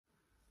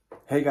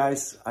Hey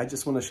guys, I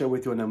just want to share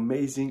with you an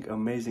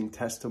amazing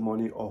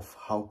testimony of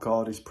how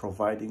God is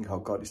providing, how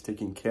God is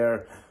taking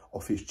care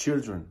of his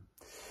children.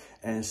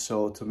 And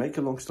so to make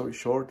a long story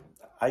short,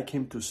 I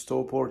came to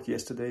Stockport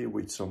yesterday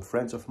with some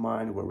friends of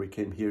mine where we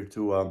came here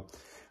to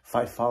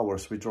 5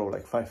 hours. We drove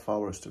like 5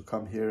 hours to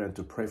come here and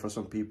to pray for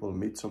some people,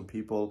 meet some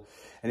people.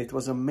 And it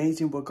was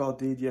amazing what God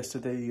did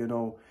yesterday. You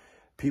know,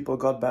 people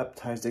got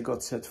baptized, they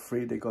got set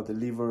free, they got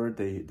delivered,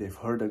 they've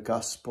heard the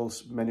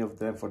gospels, many of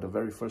them for the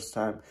very first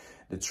time,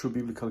 the true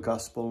biblical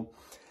gospel.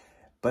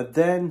 But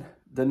then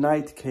the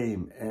night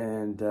came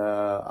and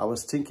I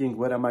was thinking,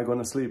 where am I going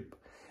to sleep?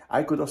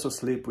 I could also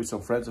sleep with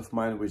some friends of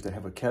mine, which they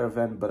have a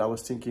caravan, but I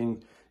was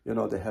thinking, you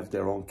know, they have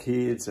their own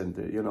kids and,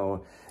 you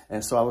know,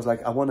 and so I was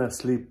like, I want to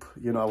sleep,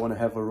 you know, I want to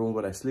have a room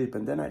where I sleep.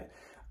 And then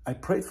I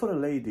prayed for a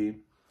lady,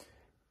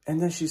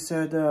 and then she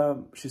said,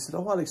 oh,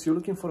 Alex, you're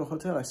looking for a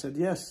hotel? I said,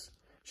 yes.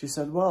 She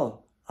said,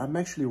 well, I'm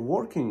actually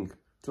working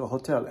to a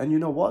hotel. And you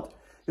know what?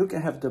 You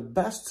can have the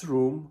best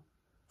room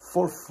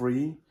for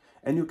free.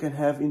 And you can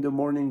have in the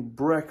morning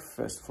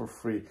breakfast for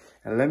free.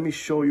 And let me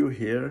show you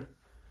here.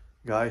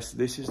 Guys,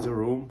 this is the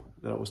room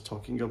that I was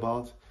talking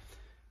about.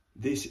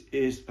 This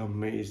is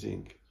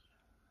amazing.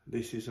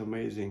 This is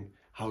amazing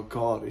how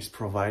God is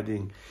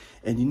providing.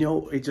 And you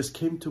know, it just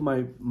came to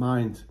my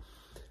mind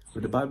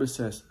where the Bible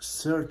says,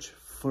 search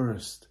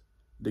first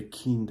the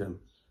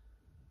kingdom,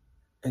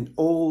 and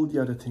all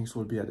the other things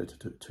will be added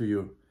to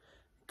you.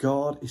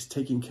 God is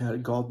taking care.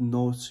 God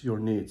knows your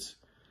needs.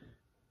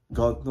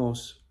 God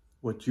knows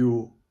what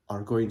you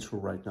are going through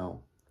right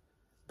now.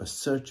 But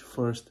search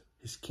first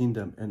his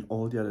kingdom, and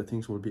all the other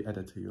things will be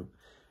added to you.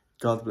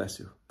 God bless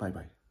you.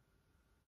 Bye-bye.